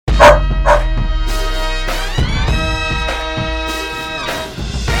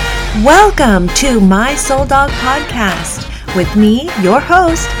Welcome to My Soul Dog Podcast with me, your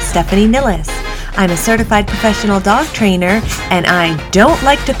host, Stephanie Nillis. I'm a certified professional dog trainer, and I don't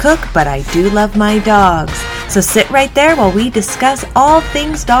like to cook, but I do love my dogs. So sit right there while we discuss all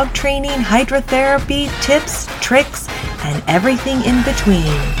things dog training, hydrotherapy, tips, tricks, and everything in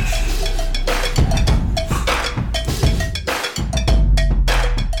between.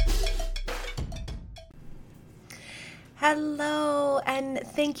 Hello, and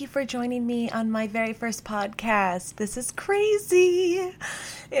thank you for joining me on my very first podcast. This is crazy.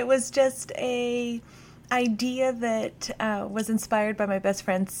 It was just a idea that was inspired by my best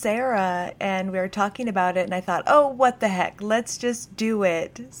friend Sarah, and we were talking about it, and I thought, oh, what the heck, let's just do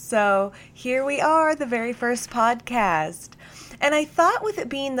it. So here we are, the very first podcast. And I thought with it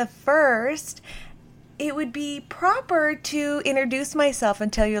being the first, it would be proper to introduce myself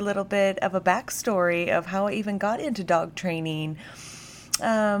and tell you a little bit of a backstory of how I even got into dog training.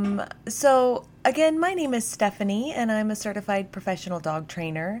 So again, my name is Stephanie, and I'm a certified professional dog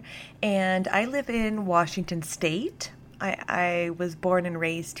trainer, and I live in Washington State. I was born and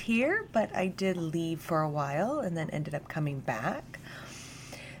raised here, but I did leave for a while and then ended up coming back.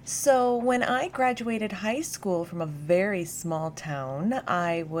 So when I graduated high school from a very small town,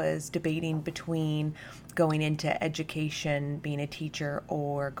 I was debating between going into education, being a teacher,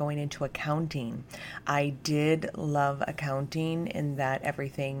 or going into accounting. I did love accounting in that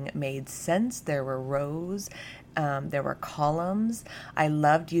everything made sense. There were rows, there were columns. I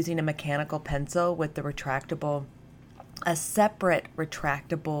loved using a mechanical pencil with the a separate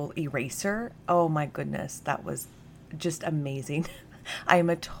retractable eraser. Oh my goodness, that was just amazing. I am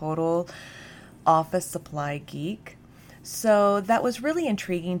a total office supply geek, so that was really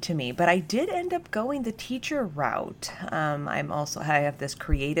intriguing to me. But I did end up going the teacher route. I have this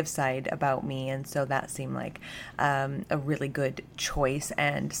creative side about me, and so that seemed like a really good choice.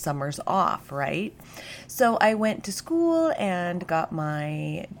 And summer's off, right? So I went to school and got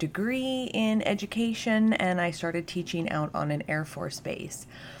my degree in education, and I started teaching out on an Air Force base.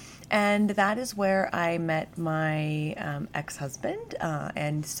 And that is where I met my ex-husband,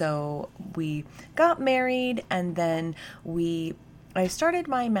 and so we got married, and then I started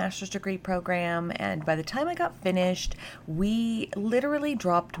my master's degree program, and by the time I got finished, we literally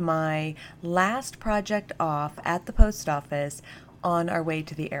dropped my last project off at the post office on our way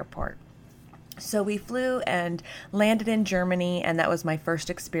to the airport. So we flew and landed in Germany, and that was my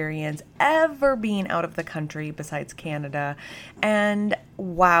first experience ever being out of the country besides Canada. And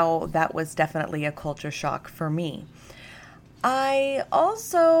wow, that was definitely a culture shock for me. I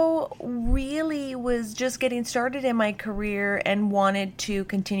also really was just getting started in my career and wanted to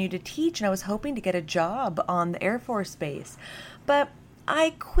continue to teach, and I was hoping to get a job on the Air Force Base. But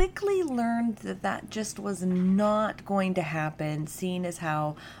I quickly learned that just was not going to happen, seeing as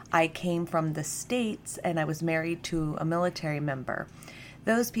how I came from the States and I was married to a military member.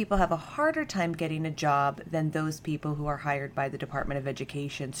 Those people have a harder time getting a job than those people who are hired by the Department of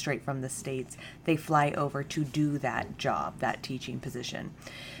Education straight from the States. They fly over to do that job, that teaching position.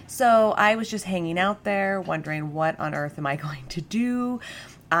 So I was just hanging out there wondering, what on earth am I going to do?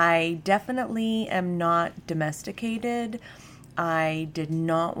 I definitely am not domesticated. I did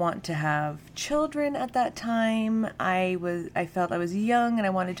not want to have children at that time. I felt I was young and I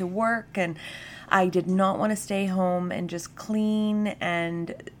wanted to work, and I did not want to stay home and just clean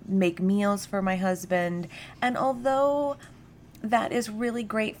and make meals for my husband. And although that is really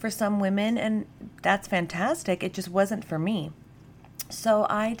great for some women, and that's fantastic, it just wasn't for me. So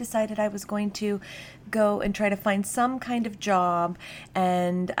I decided I was going to go and try to find some kind of job,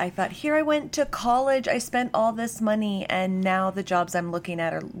 and I thought, here I went to college, I spent all this money, and now the jobs I'm looking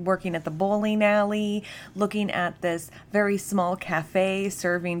at are working at the bowling alley, looking at this very small cafe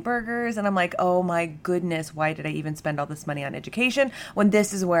serving burgers, and I'm like, oh my goodness, why did I even spend all this money on education when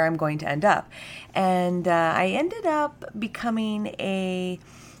this is where I'm going to end up? And I ended up becoming a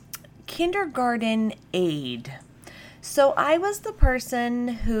kindergarten aide. So I was the person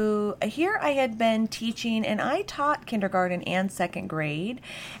who, here I had been teaching, and I taught kindergarten and second grade,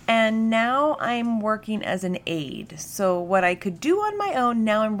 and now I'm working as an aide. So what I could do on my own,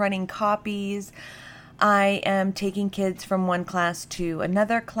 now I'm running copies. I am taking kids from one class to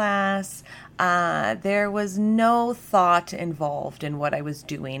another class. There was no thought involved in what I was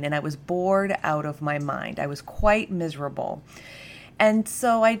doing, and I was bored out of my mind. I was quite miserable. And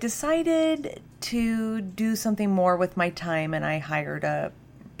so I decided to do something more with my time, and I hired a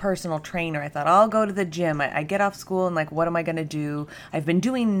personal trainer. I thought, I'll go to the gym. I get off school and like, what am I going to do? I've been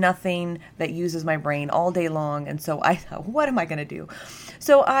doing nothing that uses my brain all day long. And so I thought, what am I going to do?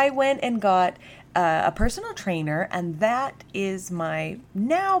 So I went and got a personal trainer, and that is my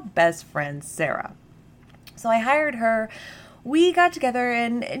now best friend, Sarah. So I hired her. We got together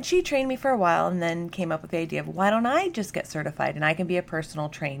and she trained me for a while and then came up with the idea of why don't I just get certified and I can be a personal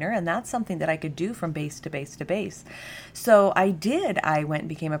trainer, and that's something that I could do from base to base to base. So I did. I went and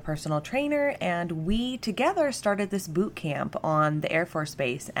became a personal trainer, and we together started this boot camp on the Air Force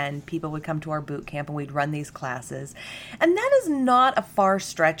Base, and people would come to our boot camp and we'd run these classes. And that is not a far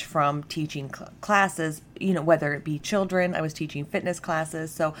stretch from teaching classes, whether it be children. I was teaching fitness classes,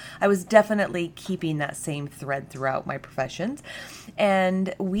 so I was definitely keeping that same thread throughout my professions.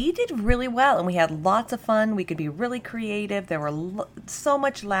 And we did really well, and we had lots of fun. We could be really creative. There were so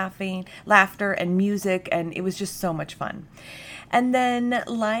much laughter and music, and it was just so much fun. And then,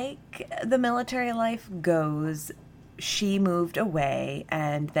 like the military life goes, she moved away,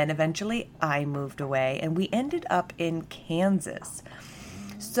 and then eventually I moved away, and we ended up in Kansas.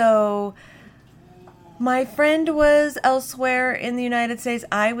 So my friend was elsewhere in the United States.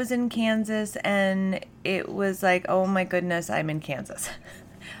 I was in Kansas, and it was like, oh my goodness, I'm in Kansas.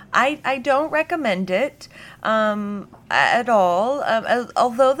 I don't recommend it at all.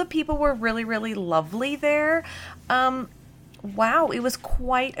 Although the people were really, really lovely there. Wow, it was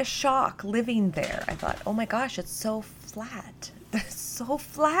quite a shock living there. I thought, oh my gosh, it's so flat. It's so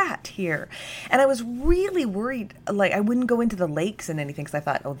flat here. And I was really worried, like I wouldn't go into the lakes and anything, because I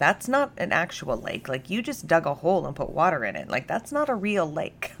thought, oh, that's not an actual lake. Like you just dug a hole and put water in it. Like that's not a real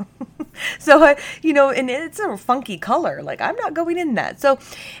lake. So, and it's a funky color. Like I'm not going in that. So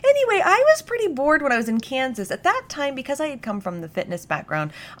anyway, I was pretty bored when I was in Kansas. At that time, because I had come from the fitness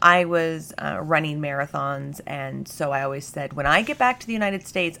background, I was running marathons. And so I always said, when I get back to the United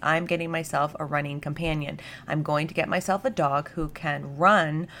States, I'm getting myself a running companion. I'm going to get myself a dog who can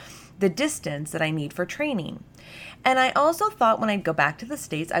run the distance that I need for training. And I also thought when I'd go back to the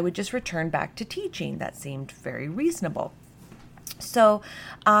States, I would just return back to teaching. That seemed very reasonable. So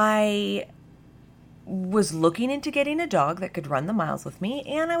I was looking into getting a dog that could run the miles with me,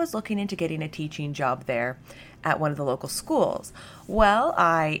 and I was looking into getting a teaching job there at one of the local schools. Well,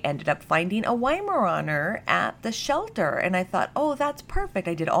 I ended up finding a Weimaraner at the shelter, and I thought, oh, that's perfect.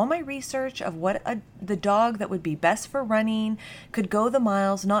 I did all my research of what the dog that would be best for running, could go the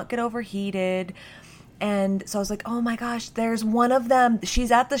miles, not get overheated. And so I was like, oh my gosh, there's one of them. She's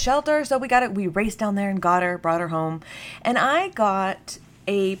at the shelter. So we raced down there and got her, brought her home. And I got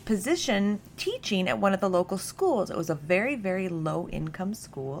a position teaching at one of the local schools. It was a very, very low income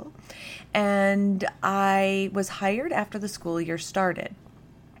school. And I was hired after the school year started.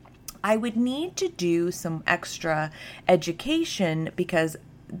 I would need to do some extra education because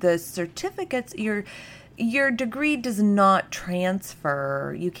the certificates, your degree does not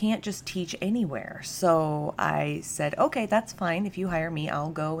transfer. You can't just teach anywhere. So I said, okay, that's fine. If you hire me,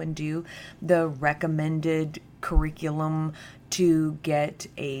 I'll go and do the recommended curriculum to get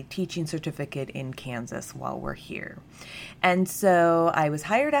a teaching certificate in Kansas while we're here. And so I was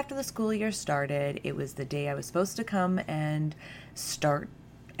hired after the school year started. It was the day I was supposed to come and start.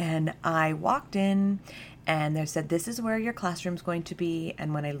 And I walked in and they said, this is where your classroom's going to be.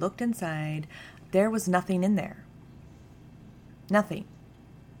 And when I looked inside, there was nothing in there. Nothing.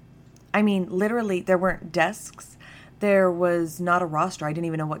 I mean, literally, there weren't desks. There was not a roster. I didn't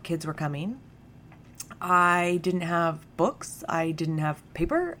even know what kids were coming. I didn't have books. I didn't have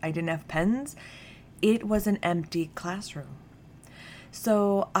paper. I didn't have pens. It was an empty classroom.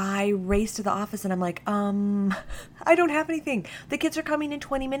 So I raced to the office and I'm like, I don't have anything. The kids are coming in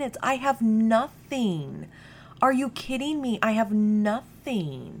 20 minutes. I have nothing. Are you kidding me? I have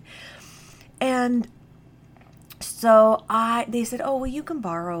nothing. And so they said, oh, well, you can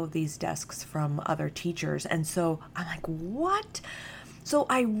borrow these desks from other teachers. And so I'm like, what? So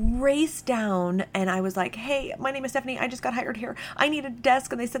I raced down and I was like, hey, my name is Stephanie. I just got hired here. I need a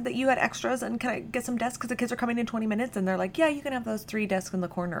desk. And they said that you had extras. And can I get some desks? Because the kids are coming in 20 minutes. And they're like, yeah, you can have those 3 desks in the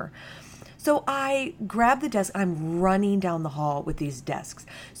corner. So I grabbed the desk. I'm running down the hall with these desks.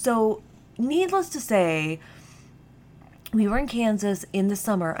 So needless to say, we were in Kansas in the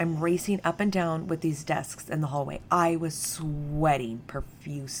summer. I'm racing up and down with these desks in the hallway. I was sweating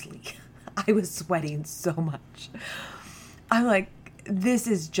profusely. I was sweating so much. I'm like, this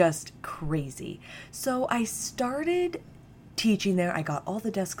is just crazy. So I started teaching there. I got all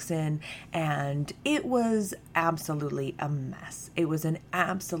the desks in and it was absolutely a mess. It was an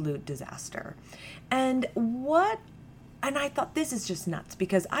absolute disaster. And I thought, this is just nuts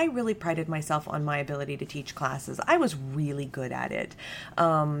because I really prided myself on my ability to teach classes. I was really good at it.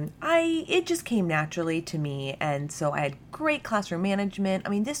 It just came naturally to me. And so I had great classroom management. I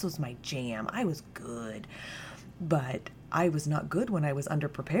mean, this was my jam. I was good. But I was not good when I was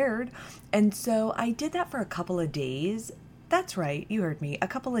underprepared. And so I did that for a couple of days. That's right, you heard me, a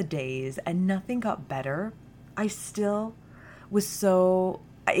couple of days, and nothing got better. I still was so,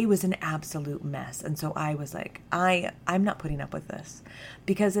 it was an absolute mess. And so I was like, I'm not putting up with this,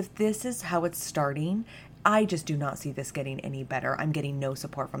 because if this is how it's starting, I just do not see this getting any better. I'm getting no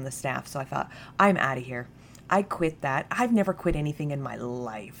support from the staff. So I thought, I'm out of here. I quit that. I've never quit anything in my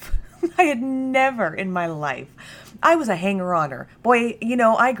life. I had never in my life. I was a hanger-oner. Boy,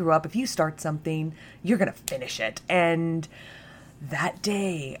 I grew up, if you start something, you're going to finish it. And that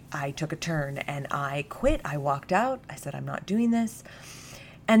day I took a turn and I quit. I walked out. I said, I'm not doing this.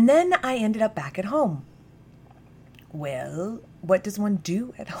 And then I ended up back at home. Well, what does one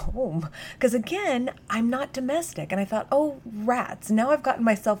do at home? Because again, I'm not domestic. And I thought, oh, rats. Now I've gotten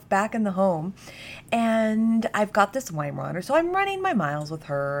myself back in the home and I've got this Weimaraner. So I'm running my miles with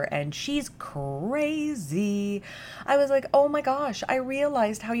her and she's crazy. I was like, oh my gosh, I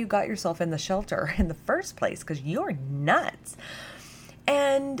realized how you got yourself in the shelter in the first place, because you're nuts.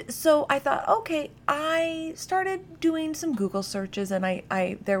 And so I thought, okay, I started doing some Google searches, and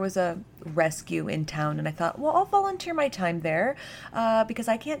there was a rescue in town, and I thought, well, I'll volunteer my time there because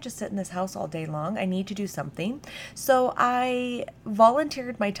I can't just sit in this house all day long. I need to do something. So I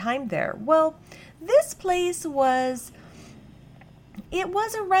volunteered my time there. Well, this place it was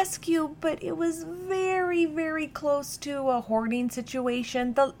a rescue, but it was very, very close to a hoarding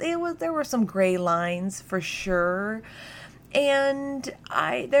situation. There were some gray lines for sure. And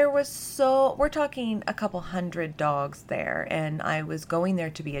we're talking a couple hundred dogs there, and I was going there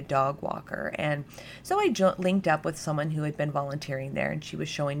to be a dog walker. And so I linked up with someone who had been volunteering there, and she was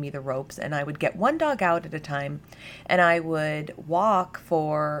showing me the ropes, and I would get one dog out at a time, and I would walk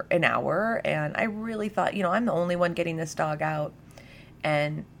for an hour. And I really thought, I'm the only one getting this dog out.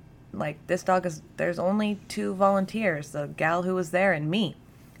 And like, there's only 2 volunteers, the gal who was there and me.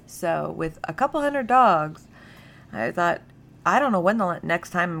 So with a couple hundred dogs, I thought, I don't know when the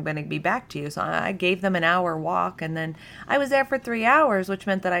next time I'm going to be back to you. So I gave them an hour walk, and then I was there for 3 hours, which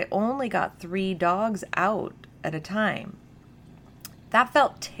meant that I only got 3 dogs out at a time. That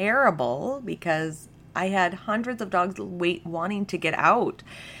felt terrible because I had hundreds of dogs wanting to get out.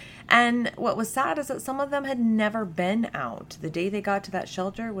 And what was sad is that some of them had never been out. The day they got to that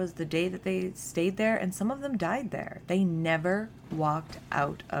shelter was the day that they stayed there, and some of them died there. They never walked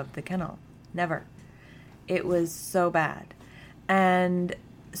out of the kennel. Never. It was so bad. And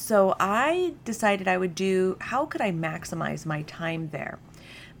so I decided how could I maximize my time there?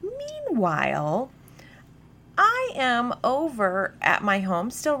 Meanwhile, I am over at my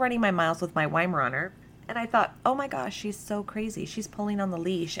home, still running my miles with my Weimaraner. And I thought, oh my gosh, she's so crazy. She's pulling on the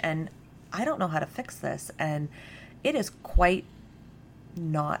leash and I don't know how to fix this. And it is quite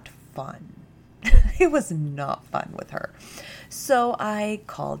not fun. It was not fun with her. So I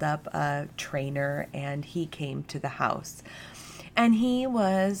called up a trainer and he came to the house. And he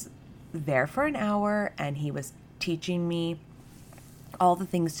was there for an hour and he was teaching me all the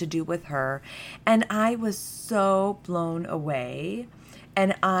things to do with her. And I was so blown away.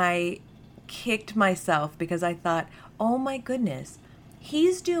 And I kicked myself because I thought, oh my goodness,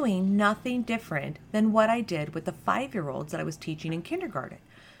 he's doing nothing different than what I did with the 5-year-olds that I was teaching in kindergarten.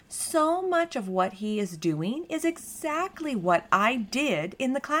 So much of what he is doing is exactly what I did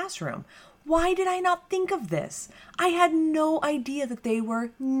in the classroom. Why did I not think of this? I had no idea that they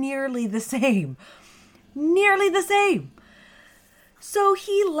were nearly the same. Nearly the same. So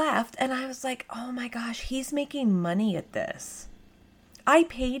he left and I was like, oh my gosh, he's making money at this. I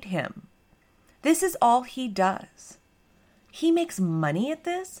paid him. This is all he does. He makes money at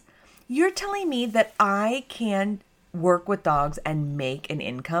this? You're telling me that I can work with dogs and make an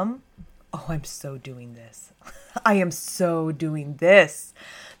income? Oh, I'm so doing this. I am so doing this.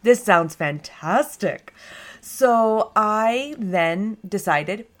 This sounds fantastic. So I then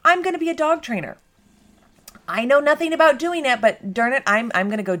decided I'm going to be a dog trainer. I know nothing about doing it, but darn it, I'm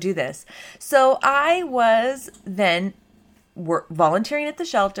going to go do this. So I was then volunteering at the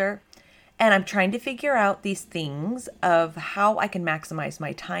shelter, and I'm trying to figure out these things of how I can maximize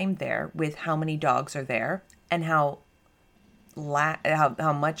my time there with how many dogs are there and how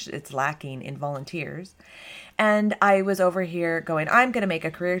much it's lacking in volunteers. And I was over here going, I'm going to make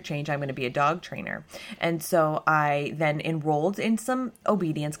a career change. I'm going to be a dog trainer. And so I then enrolled in some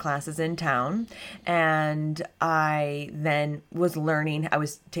obedience classes in town. And I then was learning, I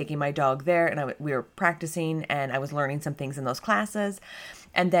was taking my dog there and we were practicing and I was learning some things in those classes.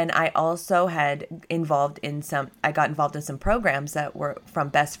 And then I also got involved in some programs that were from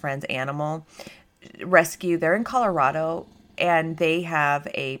Best Friends Animal Rescue. They're in Colorado. and they have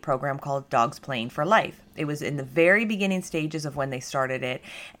a program called Dogs Playing for Life. It was in the very beginning stages of when they started it,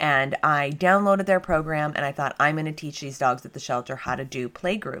 and I downloaded their program, and I thought, I'm going to teach these dogs at the shelter how to do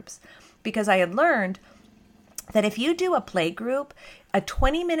play groups, because I had learned that if you do a play group, a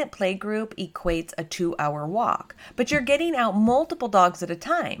 20-minute play group equates a 2-hour walk, but you're getting out multiple dogs at a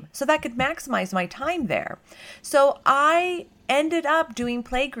time. So that could maximize my time there. So I ended up doing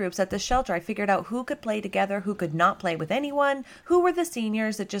play groups at the shelter. I figured out who could play together, who could not play with anyone, who were the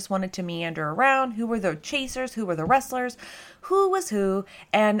seniors that just wanted to meander around, who were the chasers, who were the wrestlers, who was who.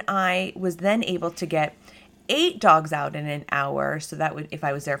 And I was then able to get 8 dogs out in an hour. So that would, if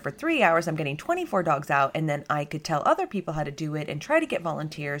I was there for 3 hours, I'm getting 24 dogs out, and then I could tell other people how to do it and try to get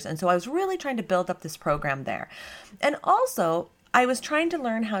volunteers. And so I was really trying to build up this program there. And also, I was trying to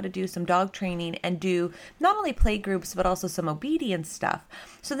learn how to do some dog training and do not only play groups, but also some obedience stuff.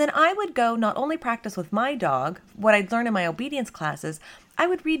 So then I would go not only practice with my dog, what I'd learn in my obedience classes, I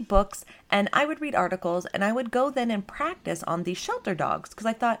would read books and I would read articles, and I would go then and practice on these shelter dogs, because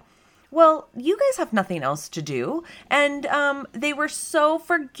I thought, well, you guys have nothing else to do. And they were so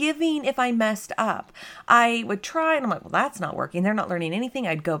forgiving if I messed up. I would try and I'm like, well, that's not working. They're not learning anything.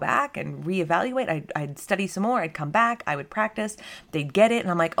 I'd go back and reevaluate. I'd study some more. I'd come back. I would practice. They'd get it. And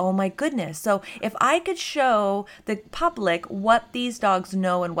I'm like, oh my goodness. So if I could show the public what these dogs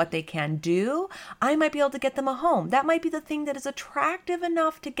know and what they can do, I might be able to get them a home. That might be the thing that is attractive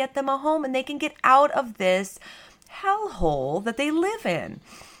enough to get them a home, and they can get out of this hellhole that they live in.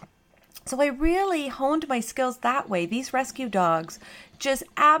 So I really honed my skills that way. These rescue dogs just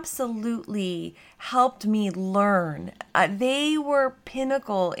absolutely helped me learn. They were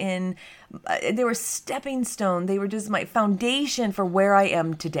pinnacle they were stepping stone. They were just my foundation for where I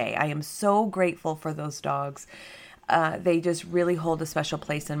am today. I am so grateful for those dogs. They just really hold a special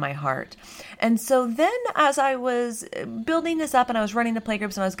place in my heart. And so then as I was building this up and I was running the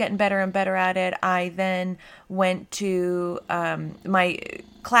playgroups and I was getting better and better at it, I then went to my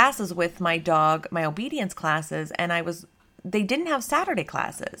classes with my dog, my obedience classes, and they didn't have Saturday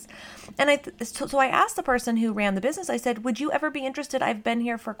classes. And so I asked the person who ran the business, I said, would you ever be interested? I've been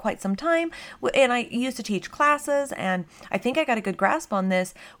here for quite some time, and I used to teach classes, and I think I got a good grasp on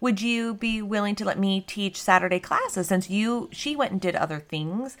this. Would you be willing to let me teach Saturday classes, since she went and did other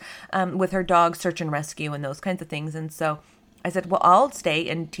things with her dog, search and rescue and those kinds of things? And so I said, well, I'll stay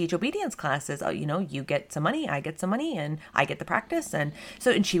and teach obedience classes. Oh, you get some money, I get some money, and I get the practice. And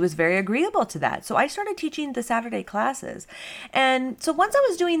she was very agreeable to that. So I started teaching the Saturday classes. And so once I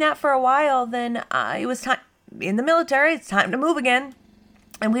was doing that for a while, then it was time in the military. It's time to move again.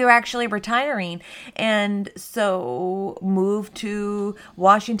 And we were actually retiring. And so moved to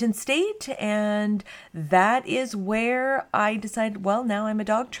Washington State. And that is where I decided, well, now I'm a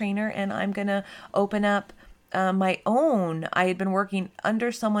dog trainer and I'm going to open up my own. I had been working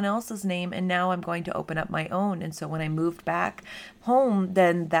under someone else's name, and now I'm going to open up my own. And so when I moved back home,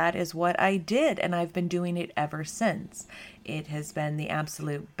 then that is what I did. And I've been doing it ever since. It has been the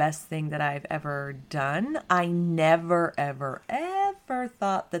absolute best thing that I've ever done. I never, ever, ever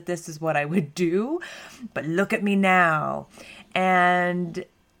thought that this is what I would do, but look at me now. And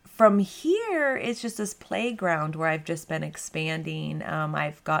from here, it's just this playground where I've just been expanding.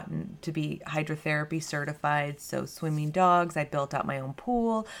 I've gotten to be hydrotherapy certified, so swimming dogs. I built out my own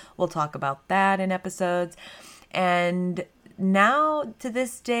pool. We'll talk about that in episodes. And now to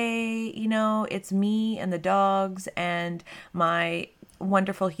this day, it's me and the dogs and my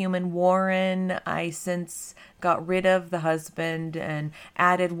wonderful human Warren. I since got rid of the husband and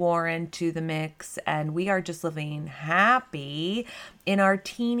added Warren to the mix, and we are just living happy in our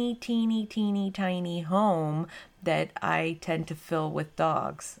teeny tiny home that I tend to fill with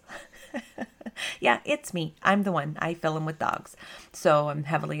dogs. Yeah, it's me. I'm the one. I fill them with dogs. So I'm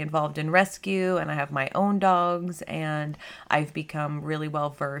heavily involved in rescue, and I have my own dogs, and I've become really well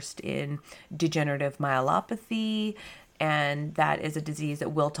versed in degenerative myelopathy. And that is a disease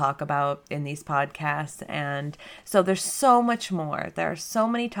that we'll talk about in these podcasts. And so there's so much more. There are so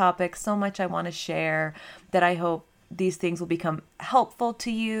many topics, so much I want to share, that I hope these things will become helpful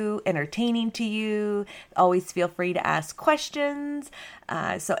to you, entertaining to you. Always feel free to ask questions.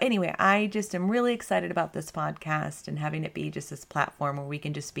 So anyway, I just am really excited about this podcast and having it be just this platform where we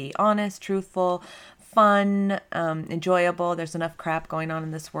can just be honest, truthful, fun, enjoyable. There's enough crap going on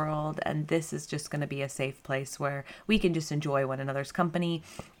in this world, and this is just going to be a safe place where we can just enjoy one another's company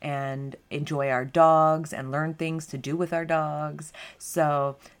and enjoy our dogs and learn things to do with our dogs.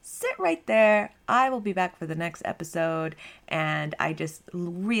 So sit right there. I will be back for the next episode, and I just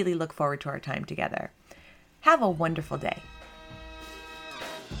really look forward to our time together. Have a wonderful day.